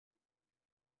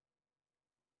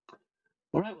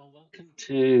All right, well, welcome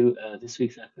to this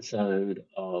week's episode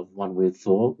of One Weird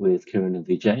Thought with Kieran and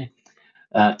Vijay.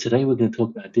 Today we're going to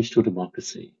talk about digital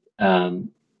democracy. And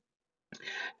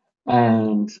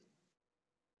when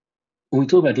we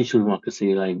talk about digital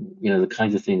democracy, the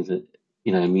kinds of things that,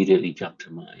 immediately jump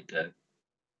to mind,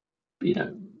 you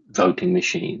know, voting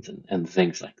machines and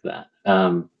things like that.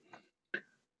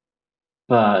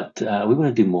 But we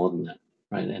want to do more than that,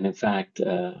 right? And in fact,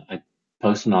 I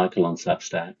posted an article on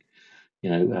Substack.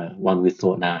 One Weird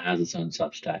Thought now has its own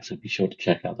Substack, so be sure to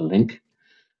check out the link.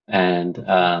 And Oh,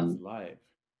 that is live.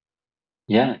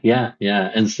 Yeah, yeah, yeah.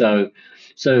 And so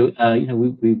I've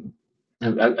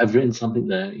written something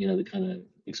there, that kind of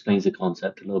explains the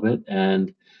concept a little bit.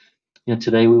 And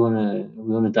today we want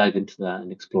to dive into that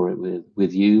and explore it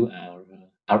with you,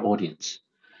 our audience.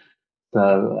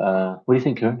 So, what do you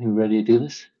think, Karen? Are you ready to do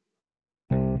this?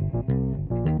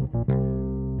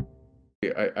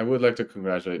 I would like to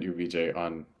congratulate you, Vijay,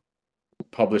 on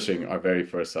publishing our very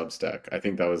first Substack. I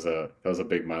think that was a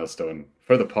big milestone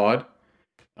for the pod.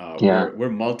 Yeah, We're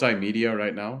multimedia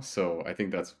right now, so I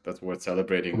think that's worth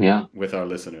celebrating yeah. with our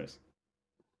listeners.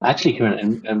 Actually,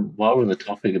 Karen, and while we're on the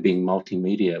topic of being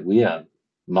multimedia, we are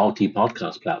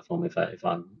multi-podcast platform, if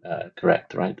I'm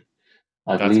correct, right?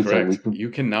 I That's believe that we correct. can, You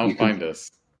can now you can. find us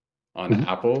on Mhm.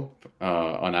 Apple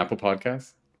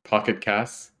Podcasts, Pocket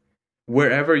Casts,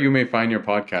 wherever you may find your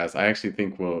podcast. I actually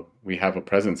think we have a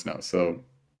presence now. So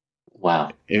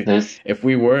Wow. if There's if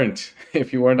we weren't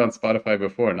if you weren't on Spotify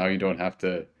before, now you don't have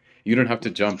to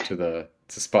jump to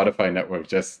Spotify network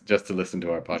just to listen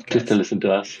to our just to podcast. listen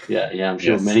to us. Yeah, yeah, I'm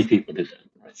sure many Yes. people did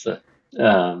that. Right? So,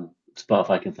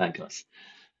 Spotify can thank us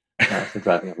for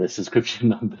driving up their subscription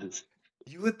numbers.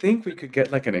 You would think we could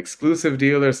get like an exclusive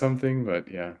deal or something, but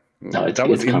yeah. No, it's That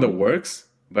was it's in the coming. works,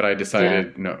 but I Yeah,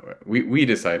 decided no, we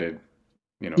decided,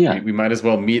 yeah, we might as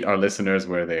well meet our listeners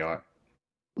where they are.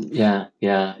 yeah,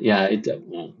 yeah, yeah.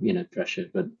 Well, pressure,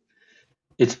 but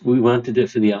it's we wanted to do it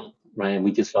for the art, right? And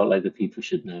we just felt like the people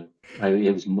should know, right?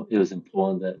 It was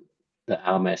important that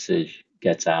our message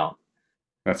gets out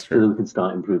That's so true. that we can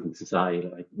start improving society,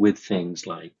 like with things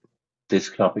like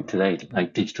this topic today,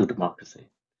 like digital democracy,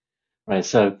 right?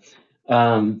 So.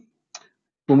 Um,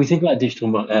 when we think about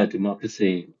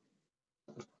democracy,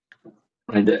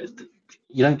 right,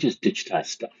 you don't just digitize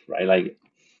stuff, right? Like,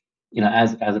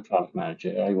 as a product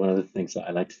manager, one of the things that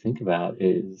I like to think about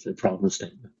is a problem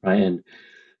statement, right? And,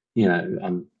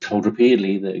 I'm told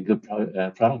repeatedly that good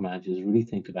product managers really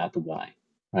think about the why,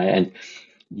 right? And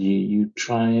you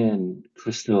try and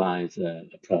crystallize a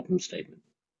problem statement.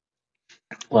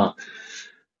 Well,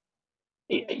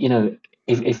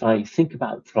 if I think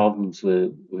about problems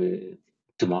with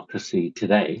democracy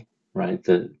today, right,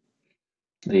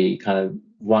 the kind of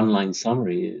one line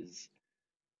summary is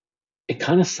it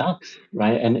kind of sucks,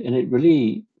 right? And it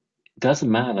really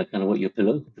doesn't matter like kind of what your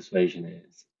political persuasion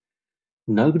is.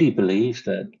 Nobody believes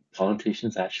that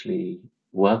politicians actually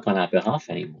work on our behalf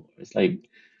anymore. It's like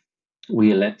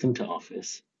we elect them to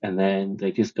office and then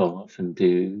they just go off and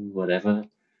do whatever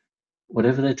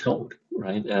they're told,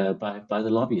 right? By the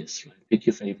lobbyists, right? Pick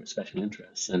your favorite special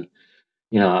interests. And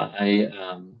I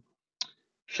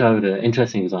showed an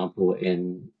interesting example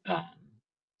in the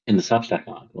Substack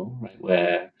article, right,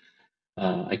 where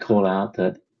I call out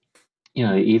that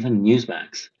even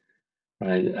Newsmax,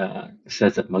 right,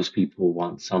 says that most people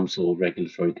want some sort of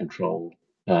regulatory control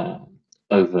uh,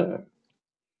 over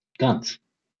guns,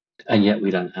 and yet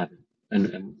we don't have it.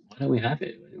 And why don't we have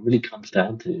it? It really comes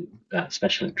down to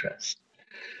special interests.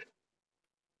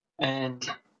 And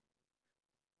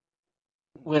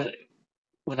when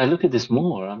when I look at this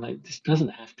more, I'm like, this doesn't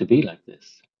have to be like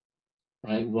this,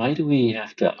 right? Why do we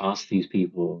have to ask these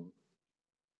people?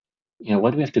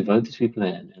 Why do we have to vote these people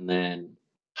in and then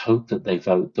hope that they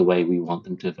vote the way we want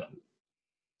them to vote,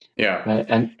 Yeah. right?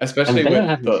 And Especially they don't with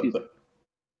have an excuse.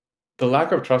 the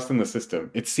lack of trust in the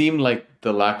system. It seemed like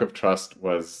the lack of trust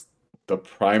was the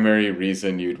primary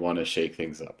reason you'd want to shake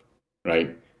things up,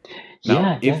 right? Now,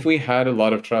 Yeah, yeah. if we had a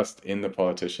lot of trust in the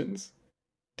politicians,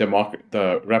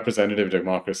 the representative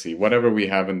democracy, whatever we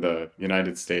have in the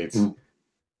United States,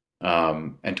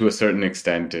 Mm, and to a certain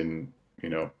extent in,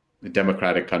 the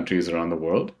democratic countries around the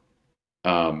world,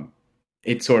 um,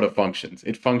 it sort of functions.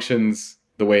 It functions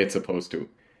the way it's supposed to.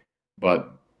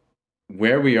 But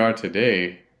where we are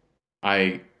today,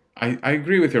 I I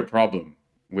agree with your problem,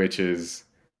 which is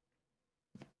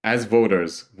as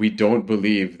voters, we don't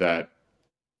believe that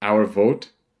our vote,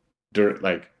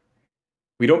 like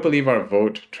we don't believe our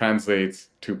vote translates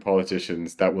to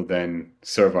politicians that will then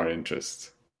serve our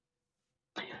interests.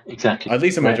 exactly. At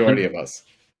least a Right. majority of us.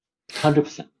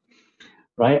 100%.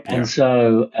 right? And Yeah.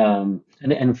 so,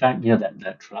 and in fact,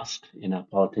 that trust in our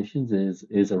politicians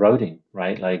is eroding,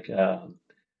 right? Like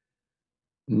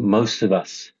most of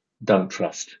us don't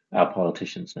trust our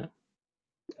politicians now,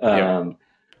 Yeah. um,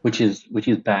 which is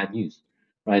bad news,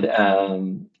 right?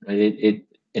 It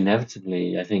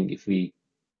inevitably, I think, if we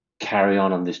carry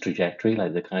on this trajectory,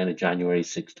 like the kind of January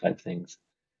 6th type things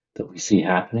that we see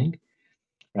happening,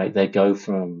 right? They go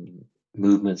from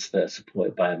movements that are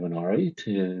supported by a minority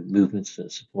to movements that are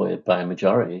supported by a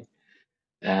majority.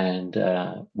 And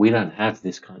we don't have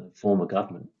this kind of form of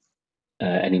government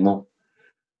anymore,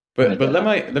 But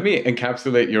right? let me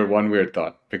encapsulate your one weird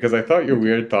thought, because I thought your Okay.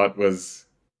 weird thought was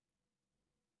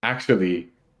actually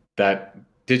that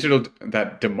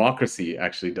that democracy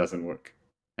actually doesn't work.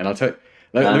 And I'll tell you,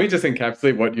 let Uh, me just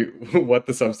encapsulate what you what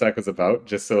the Substack was about,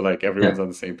 just so like yeah, everyone's on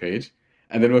the same page,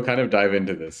 and then we'll kind of dive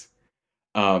into this.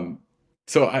 Um,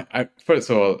 so I first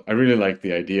of all, I really like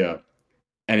the idea,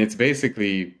 and it's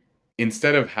basically,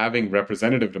 instead of having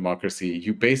representative democracy,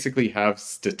 you basically have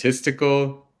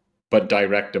statistical but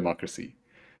direct democracy.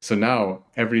 So now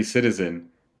every citizen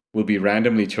will be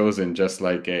randomly chosen, just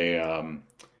like,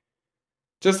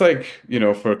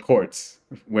 for courts,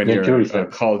 when yeah, jury you're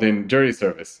service. called in jury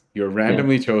service, you're Yeah,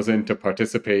 randomly chosen to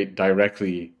participate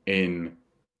directly in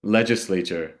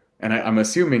legislature. And I'm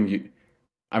assuming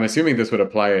this would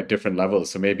apply at different levels.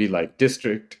 So maybe like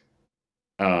district,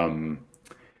 um,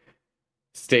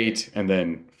 state, and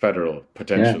then federal yeah,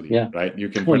 potentially, yeah. right? You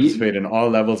can Well, you participate in all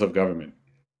levels of government.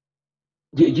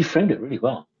 you framed it really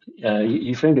well.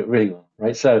 You framed it really well,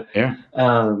 right? So, Yeah.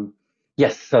 um,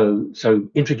 yes. So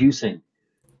introducing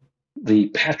the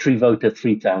PatriVoter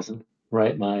 3000,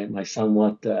 right? My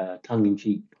somewhat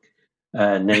tongue-in-cheek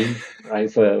name,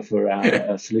 right, for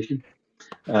our solution.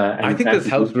 And I in think fact, this we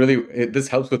helps could really. This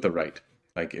helps with the right.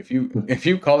 Like if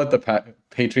you call it the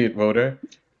Patriot voter,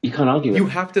 you can't argue you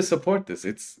with it. have to support this.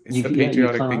 It's the You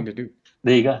patriotic can't thing argue. to do.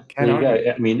 There you go. There Can't you go.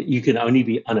 argue. I mean, you can only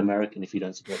be un-American if you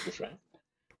don't support this, right?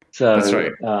 That's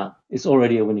right. So it's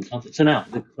already a winning concept. So now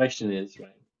the question is, right?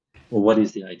 Well, what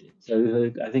is the idea?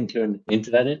 So I think you're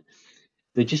into that.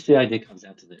 Just the idea comes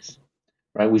down to this,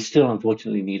 right? We still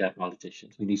unfortunately need our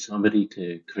politicians. We need somebody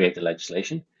to create the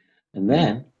legislation, and Mm.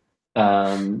 then,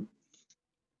 um,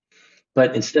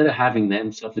 but instead of having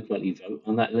them subsequently vote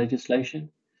on that legislation,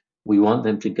 we want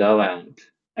them to go out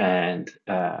and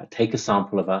take a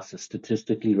sample of us, a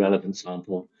statistically relevant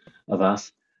sample of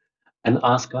us, and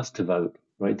ask us to vote.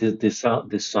 Right? This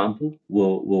sample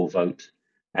will vote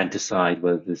and decide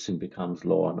whether this thing becomes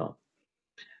law or not.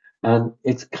 And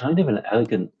it's kind of an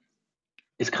elegant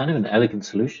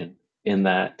solution in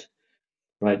that,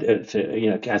 right?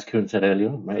 As Kieran said earlier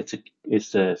on, right?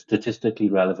 It's a statistically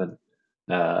relevant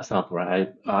sample,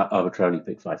 right? I arbitrarily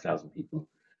pick 5,000 people,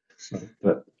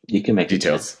 but you can make it 10,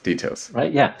 Details. Details.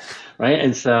 right? Yeah, right.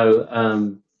 And so,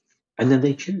 and then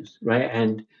they choose, right?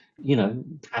 And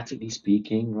practically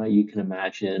speaking, right? You can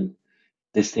imagine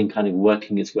this thing kind of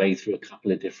working its way through a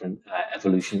couple of different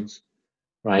evolutions,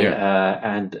 right? Yeah.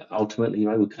 And ultimately,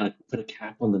 right, we kind of put a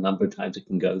cap on the number of times it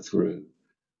can go through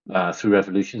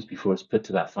revolutions before it's put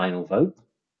to that final vote.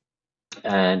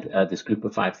 And this group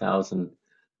of 5,000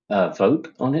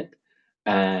 vote on it.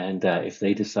 And if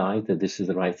they decide that this is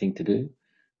the right thing to do,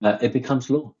 it becomes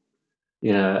law.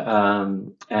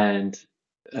 And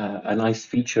a nice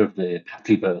feature of the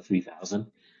PatriVoter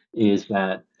 3000 is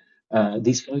that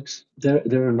these folks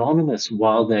they're anonymous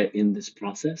while they're in this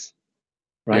process,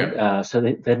 right? Yeah. So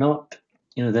they're not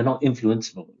they're not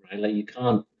influenceable, right? Like you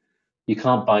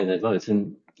can't buy their votes,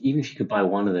 and even if you could buy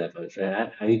one of their votes,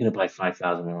 right, how are you going to buy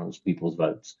 5,000 anonymous people's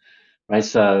votes, right?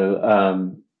 So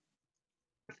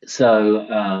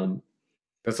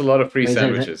That's a lot of free right,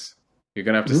 sandwiches. You're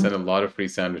gonna have to hmm? send a lot of free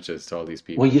sandwiches to all these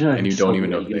Well, you people, don't and have you to don't sell them. even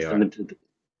Are know you who going they to send are. them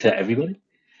to everybody,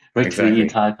 right? To the Exactly.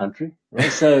 entire country,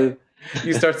 right? So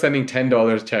You start sending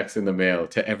 $10 checks in the mail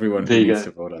to everyone who there you needs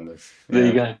go. to vote on this. There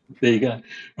you Yeah. go. There you go.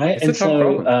 Right. It's a And tough so,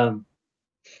 problem.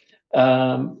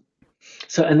 um,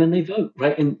 and then they vote,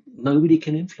 right? And nobody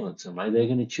can influence them, right? They're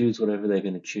going to choose whatever they're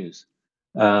going to choose.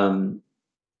 Um,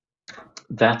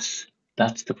 that's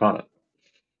that's the product,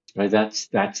 right? That's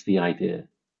the idea.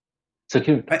 So,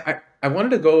 Kieran, I wanted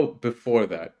to go before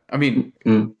that. I mean,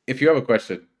 mm, if you have a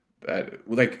question,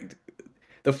 like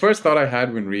the first thought I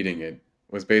had when reading it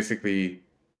was basically,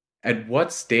 at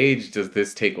what stage does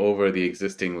this take over the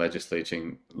existing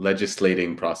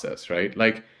legislating process, right?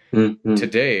 Like mm, mm,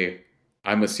 today,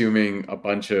 I'm assuming a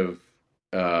bunch of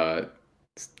uh,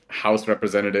 House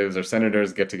representatives or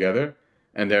senators get together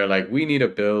and they're like, we need a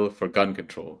bill for gun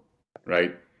control,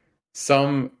 right?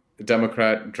 Some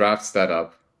Democrat drafts that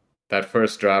up. That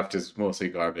first draft is mostly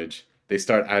garbage. They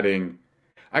start adding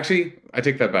Actually, I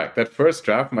take that back. That first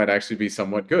draft might actually be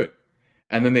somewhat good.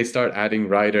 And then they start adding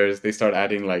riders, they start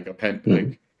adding like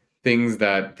Mm, things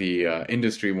that the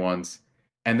industry wants.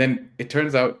 And then it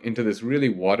turns out into this really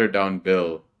watered down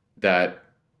bill that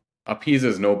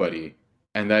appeases nobody,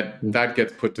 and mm. that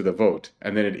gets put to the vote,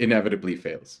 and then it inevitably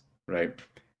fails, right?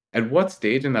 At what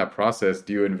stage in that process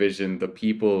do you envision the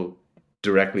people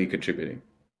directly contributing?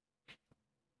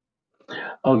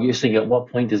 Oh, you're saying at what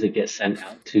point does it get sent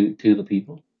out to the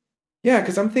people? Yeah,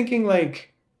 because I'm thinking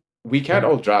like we can't Yeah,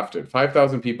 all draft it.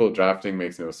 5,000 people drafting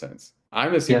makes no sense.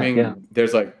 I'm yeah, yeah, assuming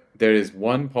there is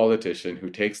one politician who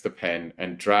takes the pen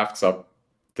and drafts up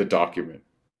the document,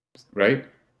 right?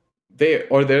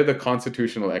 They're the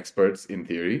constitutional experts in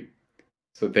theory.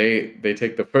 So they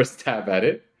take the first stab at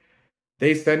it.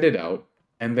 They send it out,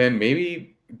 and then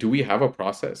maybe do we have a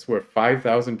process where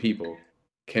 5,000 people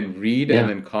can read and yeah,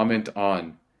 then comment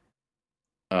on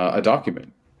a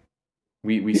document?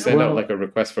 We yeah. send out Well, like a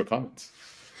request for comments.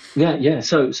 yeah, yeah.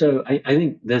 So I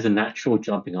think there's a natural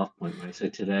jumping off point, right? So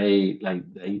today, like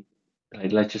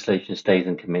legislation stays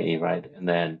in committee, right? And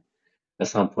then at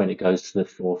some point it goes to the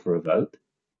floor for a vote.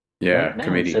 Right Yeah,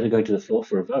 now, instead committee. of going to the floor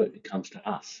for a vote, it comes to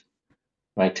us,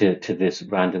 right? To this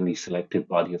randomly selected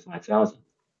body of 5,000,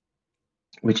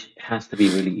 which has to be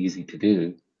really easy to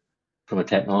do from a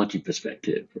technology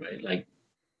perspective, right?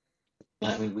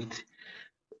 I mean,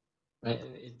 right,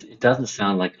 it doesn't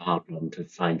sound like a hard problem to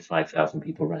find 5,000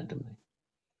 people randomly,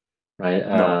 right?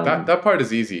 No, that part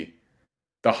is easy.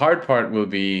 The hard part will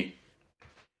be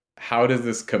how does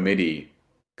this committee,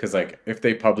 because like if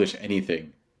they publish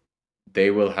anything,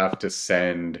 they will have to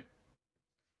send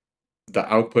the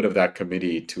output of that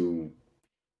committee to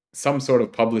some sort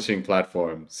of publishing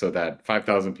platform so that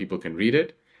 5,000 people can read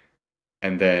it.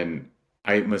 And then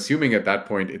I'm assuming at that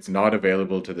point it's not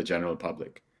available to the general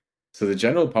public. So the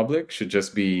general public should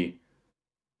just be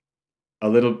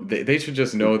they should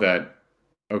just know that,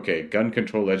 okay, gun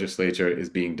control legislature is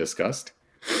being discussed.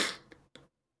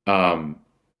 Um,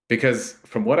 because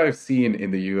from what I've seen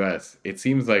in the US, it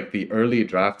seems like the early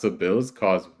drafts of bills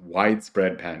cause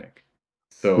widespread panic.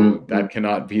 So Mm. that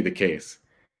cannot be the case.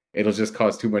 It'll just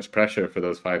cause too much pressure for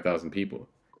those 5,000 people.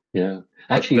 Yeah,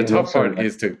 The actually, and tough also part like,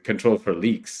 is to control for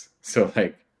leaks. So,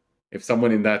 like, if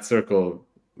someone in that circle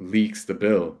leaks the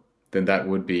bill, then that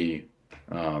would be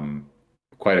um,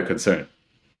 quite a concern.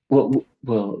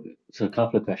 well, so a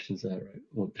couple of questions there, right?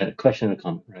 Well, a question and a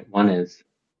comment, right? One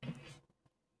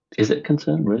is it a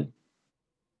concern, really?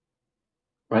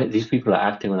 Right? These people are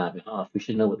acting on our behalf. We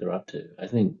should know what they're up to. I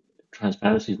think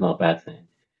transparency is not a bad thing.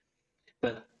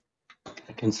 But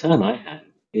a concern I have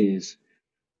is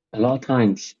a lot of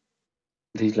times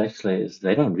these legislators,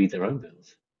 they don't read their own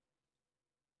bills,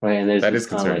 right? And there's That this is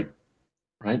kind of concerning. like,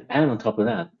 right? And on top of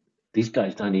that, these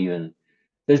guys don't even,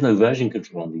 there's no version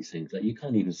control on these things. Like you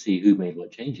can't even see who made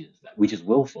what changes, which is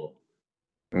willful,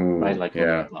 right? Ooh, Like on their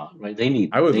yeah. part, right? They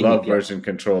need, I would they need love GitHub. version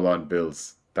control on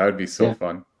bills. That would be so Yeah.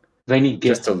 fun. They need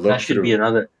Just to GitHub. look through.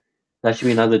 That should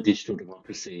be another digital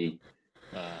democracy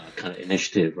kind of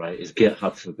initiative, right? Is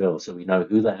GitHub for Bill, so we know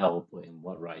who the hell put in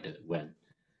what writer when.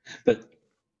 But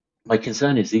my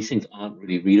concern is these things aren't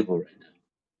really readable right now,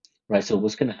 right? So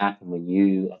what's going to happen when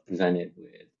you are presented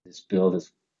with this bill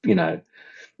that's, you know,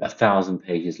 1,000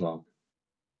 pages long,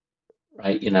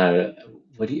 right?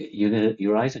 What do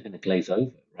your eyes are going to glaze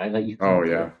over, right? Like you Oh, can't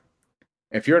do yeah. it,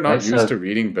 If you're right? not used So to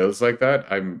reading bills like that,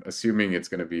 I'm assuming it's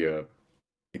going to be a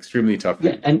extremely tough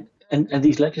yeah, read. and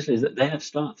these legislators, they have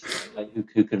staff, right? Like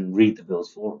who can read the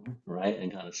bills for them, right?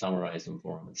 And kind of summarize them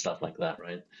for them and stuff like that,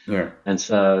 right? Yeah. And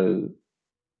so,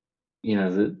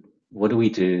 what do we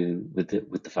do with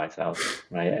the 5,000,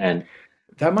 right? And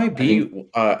That might I think, be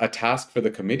a task for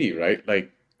the committee, right?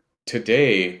 Like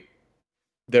today,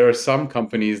 there are some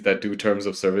companies that do terms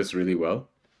of service really well.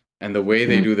 And the way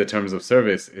they mm, do the terms of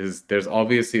service is there's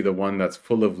obviously the one that's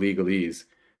full of legalese,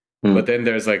 but mm, then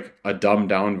there's like a dumbed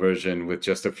down version with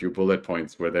just a few bullet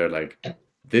points where they're like,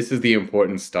 this is the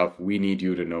important stuff we need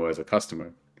you to know as a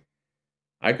customer.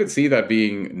 I could see that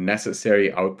being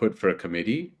necessary output for a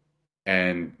committee,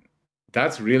 and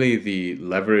that's really the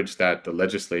leverage that the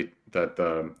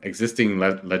existing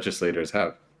legislators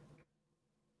have.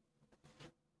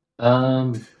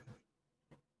 um,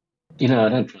 I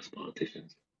don't trust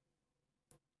politicians.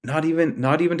 Not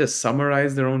even to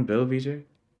summarize their own bill, VJ.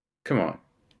 Come on.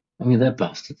 I mean, they're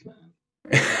bastards, man.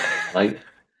 Like,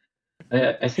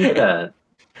 I think that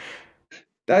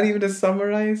Not even to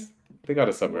summarize. They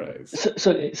gotta summarize.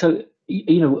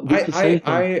 with the save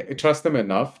money. I trust them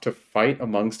enough to fight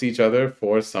amongst each other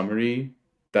for summary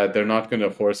that they're not gonna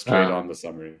horse trade Uh, on the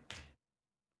summary.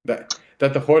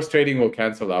 That the horse trading will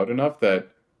cancel out enough that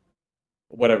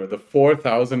whatever, the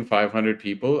 4,500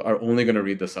 people are only going to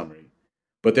read the summary.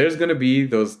 But there's going to be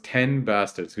those 10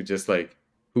 bastards who just like,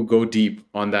 who go deep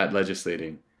on that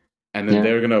legislating. And then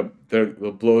Yeah.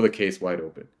 they'll blow the case wide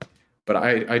open. But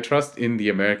I trust in the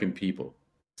American people,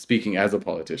 speaking as a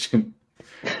politician.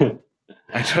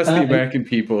 I trust the Uh, American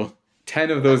people.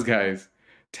 10 of those guys,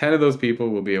 10 of those people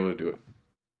will be able to do it.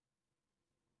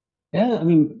 yeah, I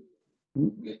mean,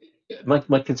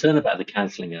 my concern about the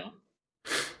canceling out,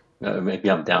 maybe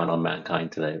I'm down on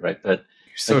mankind today, right? But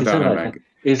You're my so down concern on about Mank.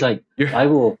 is like You're I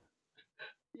will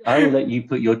I will let you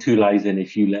put your two lies in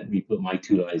if you let me put my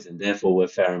two lies in. Therefore, we're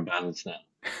fair and balanced now,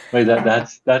 right?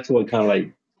 That's what kind of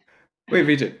like Wait,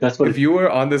 Vijay, that's what if it. you were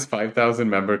on this 5,000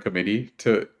 member committee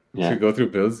to Yeah, go through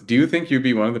bills, do you think you'd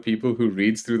be one of the people who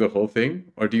reads through the whole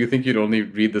thing, or do you think you'd only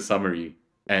read the summary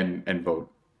and vote?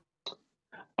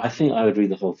 I think I would read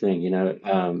the whole thing.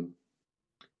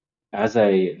 As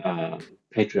a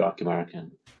patriotic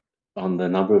American, on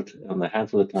the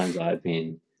handful of times I've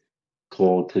been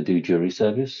called to do jury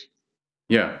service,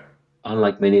 Yeah,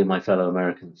 unlike many of my fellow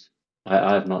Americans,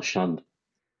 I have not shunned.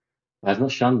 I've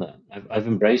not shunned that. I've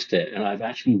embraced it, and I've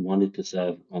actually wanted to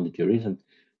serve on the juries, and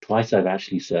twice I've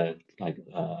actually served like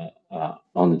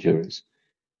on the juries,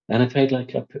 and I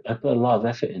put a lot of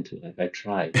effort into it. Like I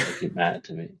tried, like it mattered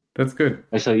to me. that's good.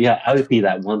 Like, so yeah, I would be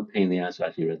that one pain in the ass who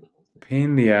actually read the whole thing. Pain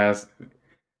in the ass.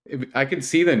 I can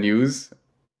see the news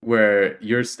where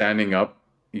you're standing up,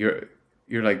 you're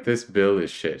you're like, this bill is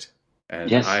shit, and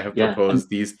I Yes, have yeah, and proposed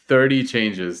these 30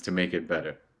 changes to make it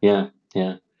better. yeah,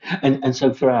 yeah, and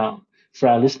so for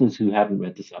our listeners who haven't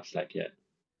read the Substack yet,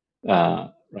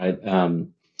 right,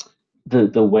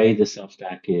 the way the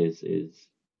Substack is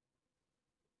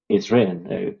it's written,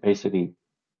 it basically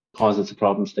posits a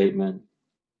problem statement,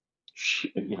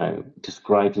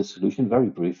 describes a solution very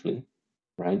briefly,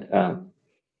 right?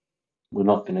 We're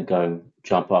not going to go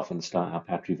jump off and start our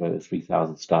PatriVoter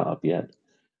 3000 startup yet,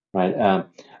 right?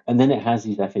 And then it has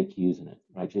these FAQs in it,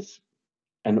 right?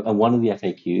 And one of the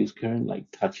FAQs, Karen, like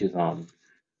touches on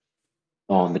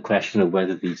the question of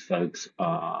whether these folks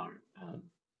are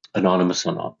anonymous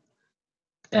or not.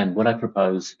 And what I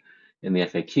propose in the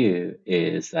FAQ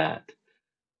is that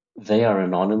they are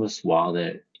anonymous while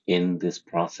they're in this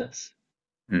process.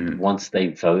 Hmm. Once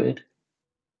they've voted,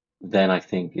 then I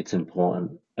think it's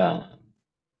important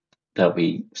that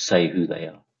we say who they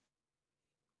are,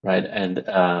 right?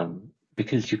 And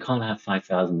because you can't have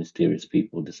 5,000 mysterious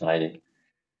people deciding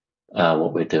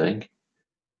what we're doing,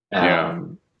 Yeah.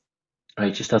 um, right?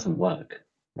 It just doesn't work,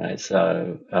 right?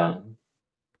 So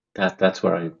that's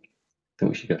where I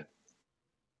think we should go.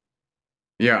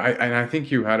 Yeah, and I think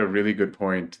you had a really good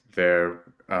point there,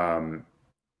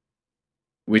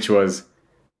 which was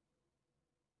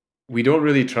we don't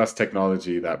really trust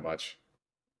technology that much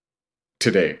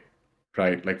today,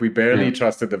 right? Like we barely Yeah.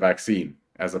 trusted the vaccine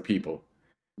as a people.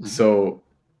 Mhm. So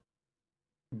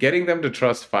getting them to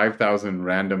trust 5,000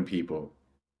 random people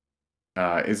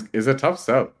is a tough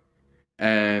sell.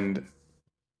 And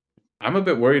I'm a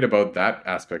bit worried about that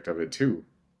aspect of it too.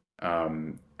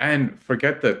 And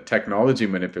forget the technology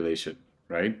manipulation,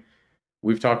 right?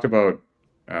 We've talked about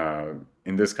uh,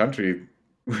 in this country,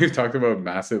 we've talked about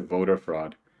massive voter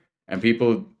fraud, and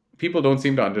people don't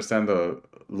seem to understand the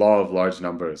law of large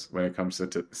numbers when it comes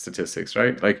to statistics,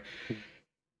 right? Like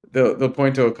they'll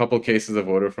point to a couple cases of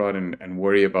voter fraud and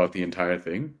worry about the entire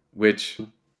thing, which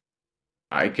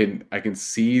I can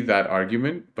see that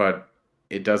argument, but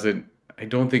it doesn't. I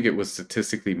don't think it was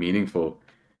statistically meaningful.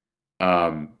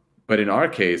 But in our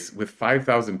case, with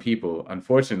 5,000 people,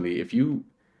 unfortunately, if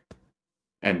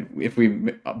we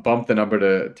bump the number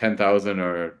to 10,000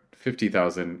 or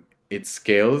 50,000, it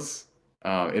scales.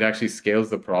 It actually scales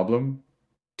the problem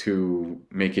to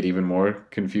make it even more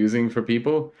confusing for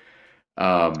people.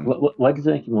 Um, Why does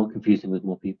it make it more confusing with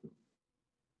more people?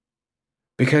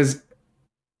 because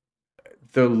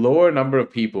the lower number of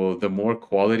people, the more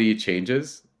quality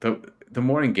changes, the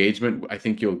more engagement I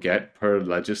think you'll get per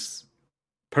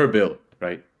bill,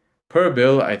 right? Per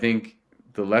bill, I think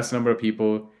the less number of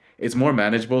people, it's more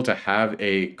manageable to have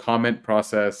a comment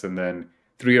process and then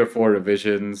three or four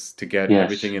revisions to get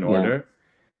everything Yes, in yeah, order.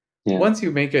 yeah, Once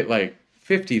you make it like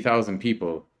 50,000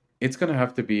 people, it's going to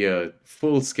have to be a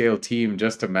full scale team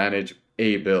just to manage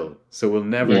a bill. So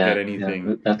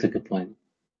yeah. That's a good point.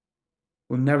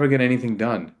 we'll never get anything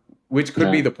done, which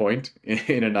could be No, the point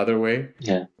in another way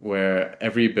yeah. where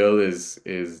every bill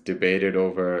is debated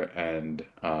over and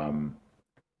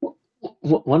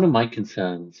One of my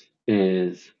concerns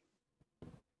is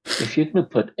if you're going to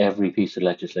put every piece of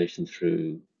legislation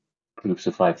through groups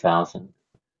of 5,000,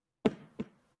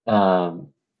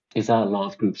 Is that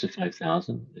large groups of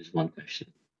 5,000? Is one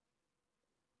question.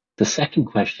 The second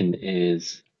question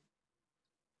is,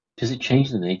 does it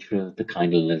change the nature of the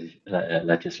kind of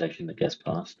legislation that gets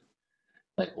passed?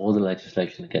 Like all the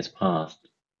legislation that gets passed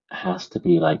has to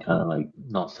be like kind of like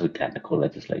not so technical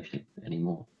legislation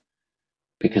anymore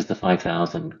because the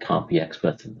 5,000 can't be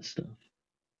experts in this stuff.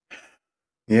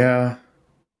 Yeah,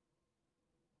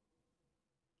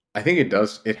 I think it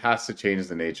does. It has to change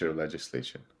the nature of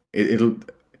legislation. It'll.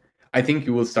 I think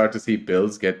you will start to see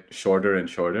bills get shorter and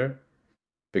shorter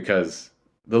because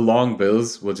the long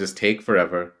bills will just take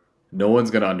forever. No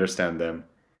one's going to understand them,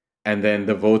 and then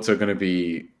the votes are going to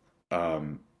be.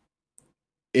 Um,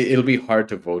 it'll be hard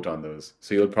to vote on those,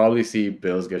 so you'll probably see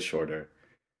bills get shorter.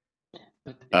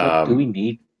 But Um, do we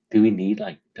need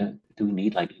like do we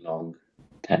need like long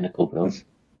technical bills?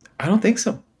 I don't think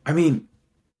so. I mean,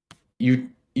 you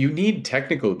need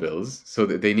technical bills so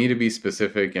that they need to be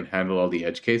specific and handle all the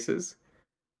edge cases.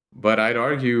 But I'd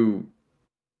argue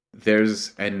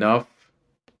there's enough.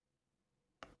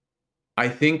 I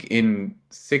think in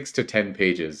 6 to 10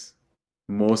 pages,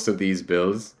 most of these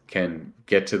bills can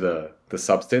get to the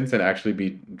substance and actually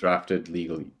be drafted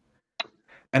legally.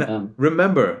 And Um,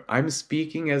 remember, I'm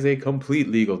speaking as a complete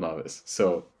legal novice,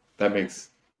 so that makes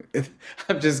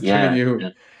I'm just giving yeah, you yeah,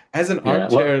 as an yeah.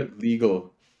 Well, armchair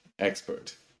legal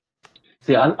expert.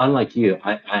 see, unlike you,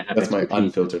 I have That's my expertise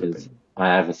unfiltered because opinion. I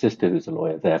have a sister who's a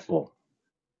lawyer. Therefore,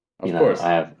 Of course.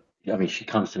 I have. I mean, she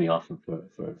comes to me often for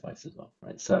advice as well,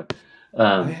 right? So, I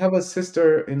um, have a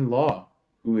sister-in-law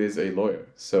who is a lawyer.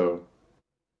 So,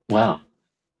 wow.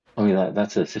 I mean,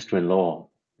 that's a sister-in-law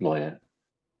lawyer.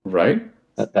 right?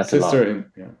 That's a Sister lot.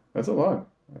 in yeah, that's a lot.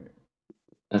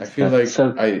 I feel That's like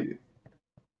so.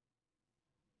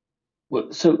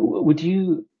 So would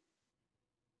you?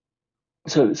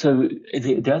 So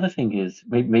the other thing is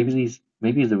maybe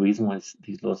maybe the reason why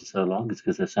these laws are so long is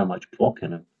because there's so much pork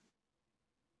in them.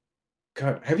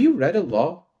 God, have you read a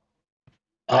law?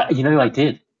 I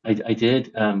did. I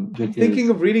did I'm thinking because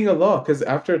of reading a law because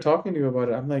after talking to you about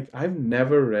it, I'm like, I've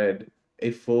never read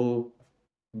a full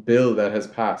bill that has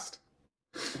passed.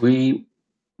 we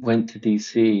went to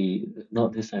DC,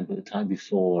 not this time, but the time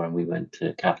before, and we went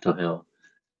to Capitol Hill,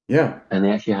 Yeah. and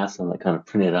they actually have some like kind of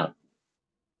printed up.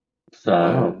 Wow.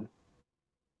 So,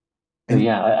 so And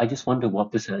yeah, I just wonder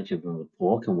what percentage of them are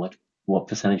pork and what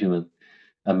percentage of them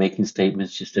are making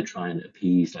statements just to try and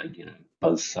appease like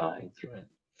both sides, right?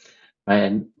 Right,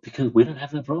 and because we don't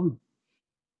have that problem,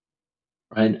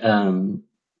 right?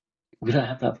 We don't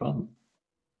have that problem.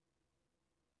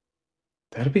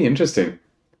 that'd be interesting.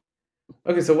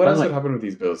 Okay, so what By the else would way, happen with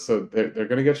these bills? So they're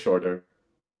gonna get shorter.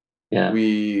 yeah,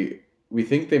 We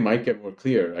think they might get more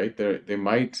clear, right? They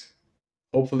might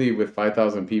hopefully with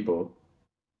 5,000 people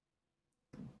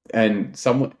and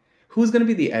someone who's going to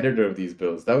be the editor of these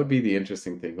bills. That would be the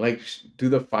interesting thing. Like, do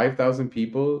the 5,000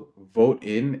 people vote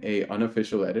in a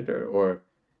unofficial editor, or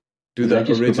do they're the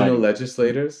just original providing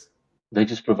legislators? they're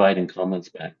just providing comments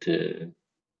back to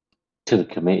the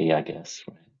committee, I guess,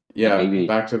 right? And Yeah, maybe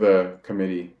back to the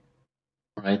committee.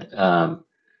 right,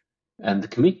 and the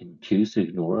committee can choose to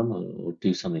ignore them or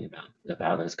do something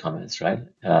about those comments, right?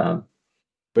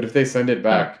 But if they send it Uh,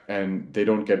 back and they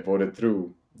don't get voted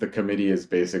through, the committee has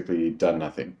basically done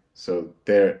nothing. So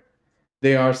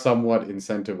they are somewhat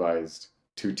incentivized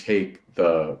to take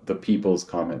the people's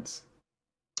comments.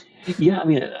 yeah, I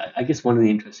mean, I guess one of the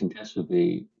interesting tests would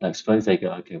be like, suppose they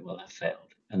go, okay, well, that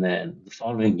failed, and then the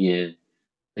following year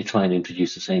they try and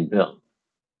introduce the same bill,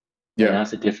 and Yeah.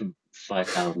 that's a different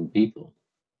 5,000 people,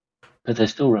 but they're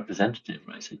still representative,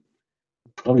 right? So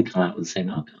probably come out with the same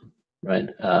outcome, right?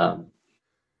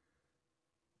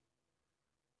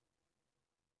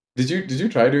 Did you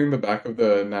try doing the back of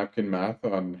the napkin math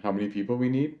on how many people we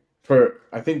need? For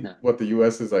I think No, what the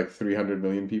US is like 300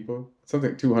 million people,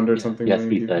 something 200 yeah, something yeah,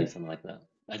 million 330, people. something like that.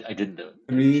 I didn't do it.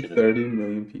 Maybe I should have. 330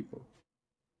 million people.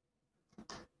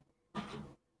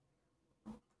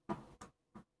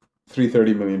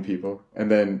 330 million people. And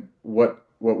then what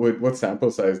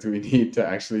sample size do we need to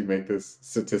actually make this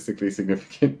statistically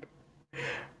significant?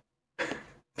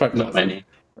 Not 5,000. many.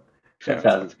 Yeah, it's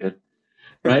 5,000 fine. is good,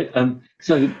 right?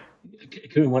 So,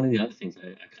 Kieran, one of the other things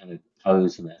I kind of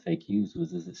posed in the FAQs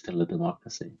was, is it still a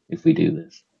democracy if we do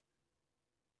this?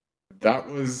 That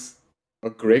was a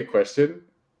great question.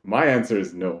 My answer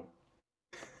is no.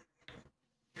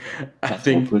 I That's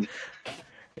think awkward.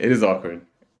 it is awkward.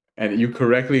 And you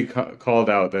correctly called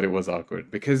out that it was awkward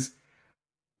because,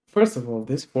 first of all,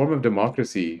 this form of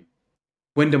democracy,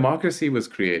 when democracy was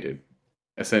created,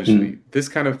 Mm, essentially, this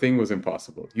kind of thing was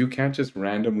impossible. You can't just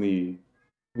randomly,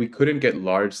 we couldn't get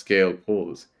large scale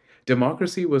polls.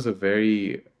 Democracy was a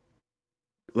very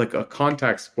like a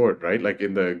contact sport, right? Like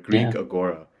in the Greek Yeah,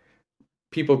 agora.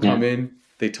 People come yeah. in,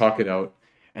 they talk it out,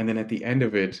 and then at the end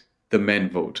of it, the men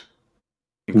vote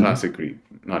in Hmm. classic Greek,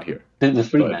 not here, The but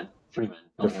free men, the not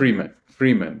women. freemen.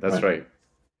 Freemen, that's Right. right.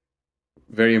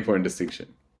 Very important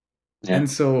distinction. Yeah. And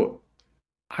so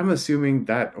I'm assuming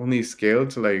that only scaled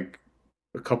to like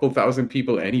a couple thousand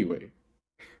people anyway.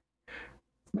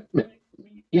 M-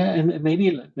 Yeah, and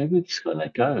maybe we just gotta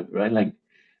let go, right? Like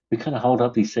we kind of hold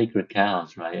up these sacred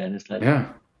cows, right? And it's like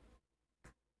Yeah.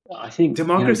 I think the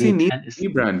Democracy needs intent is a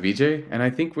rebrand, Vijay, and I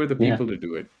think we're the yeah, people to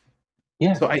do it.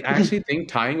 yeah, So I because actually think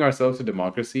tying ourselves to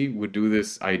democracy would do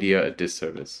this idea a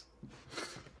disservice.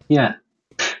 yeah,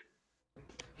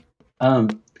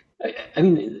 um, I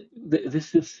mean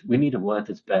this is we need a word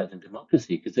that's better than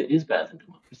democracy because it is better than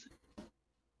democracy,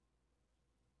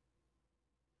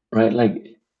 right?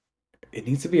 Like It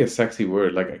needs to be a sexy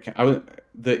word. Like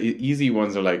the easy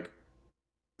ones are like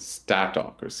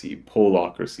statocracy,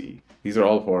 polocracy. These are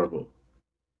all horrible.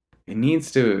 It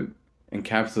needs to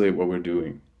encapsulate what we're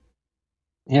doing.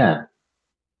 yeah,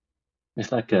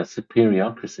 it's like a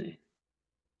superiorocracy.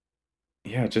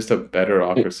 Yeah, just a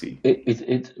betterocracy.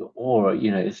 It's or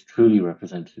it's truly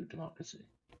representative democracy.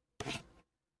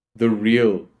 The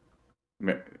real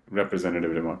me-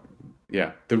 representative democracy.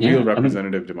 Yeah, the real Yeah, I mean,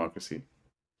 representative democracy.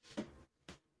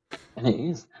 and it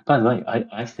is. By the way,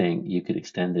 I think you could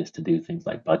extend this to do things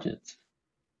like budgets,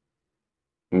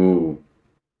 Ooh,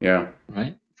 yeah.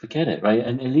 right? Forget it, right?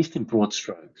 And at least in broad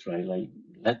strokes, right? Like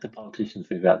let the politicians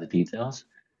figure out the details,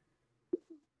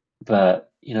 but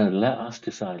let us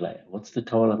decide like what's the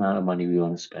total amount of money we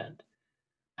want to spend.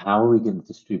 How are we going to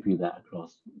distribute that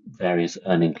across various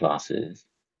earning classes,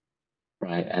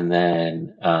 right? And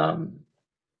then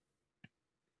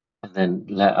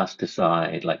let us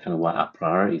decide like kind of what our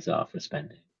priorities are for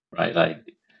spending, right?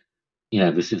 Like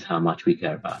this is how much we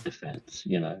care about defense.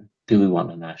 Do we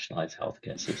want a nationalized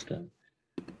healthcare system,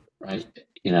 right?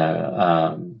 You know,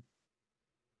 um,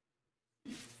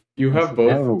 You have there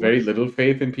both are very ways. little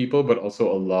faith in people, but also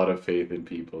a lot of faith in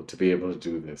people to be able to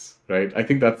do this, right? I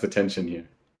think that's the tension here.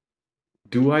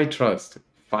 Do I trust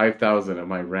 5,000 of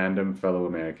my random fellow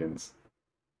Americans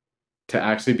to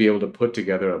actually be able to put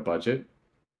together a budget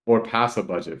or pass a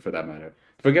budget for that matter?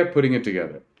 Forget putting it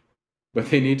together, but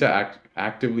they need to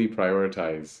actively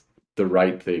prioritize the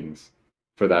right things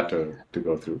for that to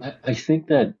go through. I think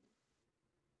that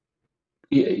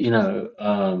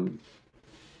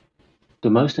the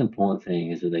most important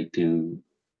thing is that they do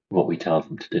what we tell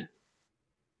them to do,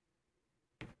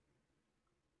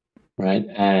 right?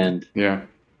 And Yeah.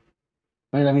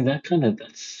 right, I mean that's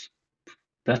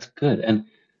good. And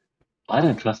I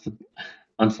don't trust them.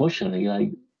 Unfortunately,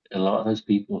 like a lot of those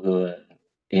people who are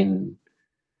in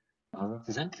our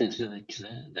representatives,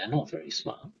 they're not very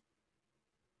smart.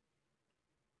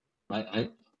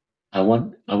 Right? I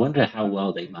wonder how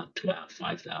well they map to our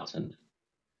 5,000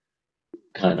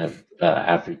 kind of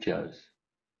average Joes,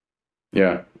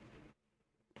 Yeah.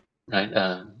 right?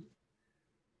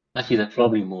 Actually, they're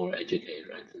probably more educated,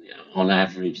 right? On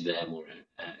average, they're more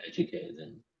educated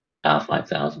than our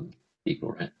 5,000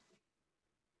 people, right?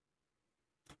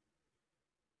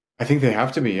 I think they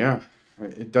have to be, yeah.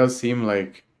 It does seem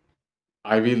like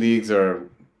Ivy Leagues are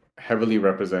heavily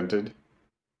represented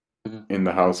Mhm. in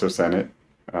the House or Senate.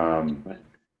 Um, Right.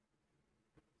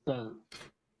 So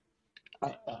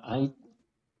I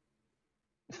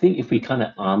think if we kind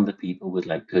of arm the people with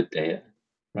like good data,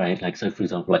 right? Like, so for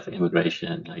example, like for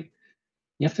immigration, like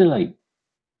you have to like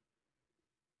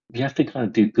you have to kind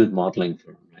of do good modeling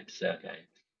for them, right? To say, okay,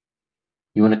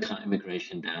 you want to cut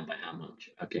immigration down by how much?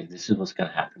 Okay, this is what's going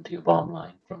to happen to your bottom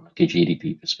line from like a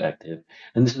GDP perspective,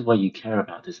 and this is why you care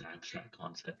about this abstract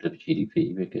concept of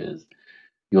GDP because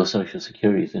your social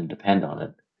security is going to depend on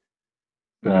it.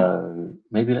 mhm. So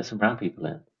maybe let some brown people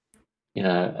in. You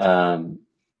know, um,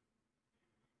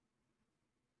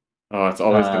 Oh, it's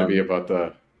always going to be um, about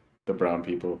the brown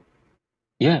people.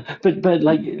 yeah, but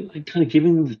like kind of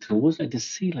giving them the tools, like to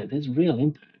see like there's real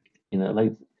impact.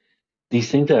 Like these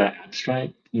things are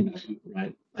abstract.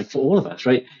 Right? Like for all of us,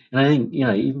 right? And I think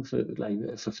even for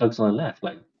folks on the left,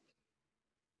 like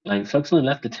folks on the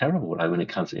left are terrible, like when it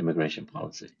comes to immigration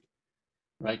policy,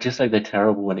 right? Just like they're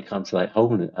terrible when it comes to like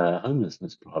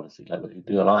homelessness policy. Like they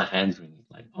do a lot of hands wringing,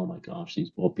 like oh my gosh, these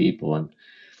poor people, and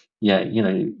yeah,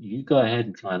 you go ahead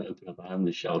and try and open up a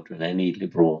homeless shelter in any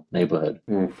liberal neighborhood.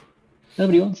 Oof.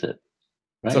 Nobody wants it,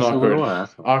 It's right? an So we're all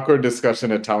assholes. awkward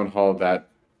discussion at town hall that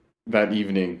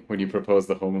evening when you proposed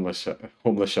the homeless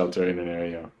shelter in an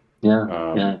area. Yeah,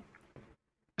 Um, yeah.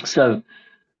 So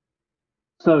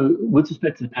with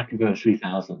respect to the PatriVoter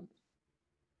 3000,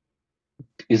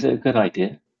 is it a good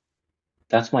idea?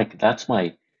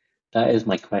 that is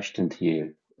my question to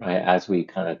you, right? As we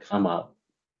kind of come up,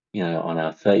 on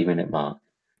our 30-minute mark,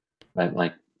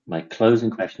 right? My closing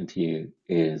question to you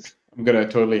is, I'm gonna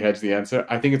totally hedge the answer.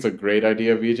 I think it's a great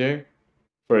idea, VJ,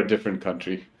 for a different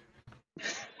country.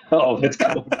 oh, that's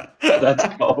cold. That's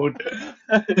cold.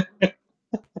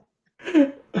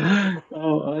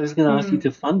 Oh, I was going to ask you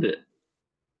to fund it.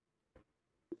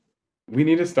 We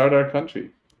need to start our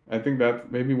country. I think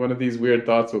that maybe one of these weird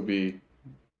thoughts will be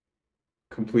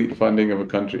complete funding of a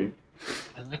country.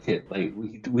 I like it. Like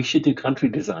we should do country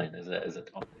design as a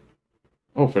topic.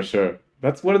 Oh, for sure.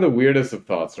 That's one of the weirdest of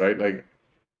thoughts, right? Like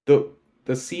the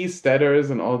the seasteaders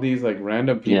and all these like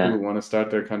random people who Yeah, want to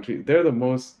start their country, they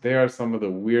are some of the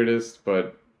weirdest,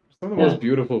 but some of the most yeah,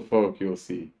 beautiful folk you'll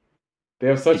see. They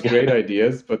have such great yeah,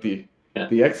 ideas, but yeah,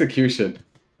 the execution,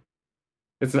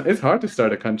 it's hard to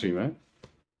start a country, man.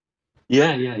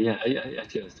 yeah.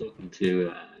 Actually, I was talking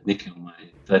to Nikhil, my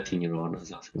 13-year-old. I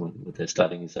was asking what they're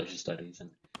studying in social studies,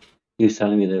 and he was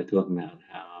telling me they were talking about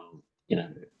how, you know,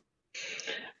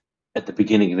 at the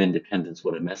beginning of independence,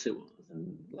 what a mess it was,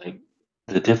 and like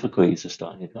the difficulties of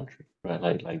starting a country, right?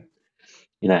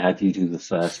 How do you do the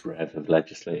first rev of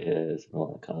legislators and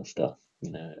all that kind of stuff?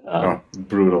 Oh,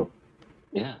 brutal.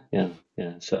 Yeah.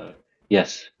 So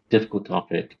yes, difficult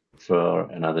topic for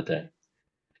another day.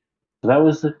 So that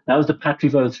was the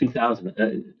PatriVoter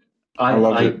 3000. I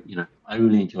loved it. I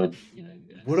really enjoyed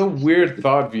What a weird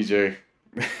thought, VJ.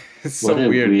 It's what so a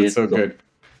weird, but weird so thought. good.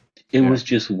 It Yeah. was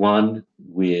just one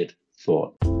weird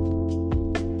thought.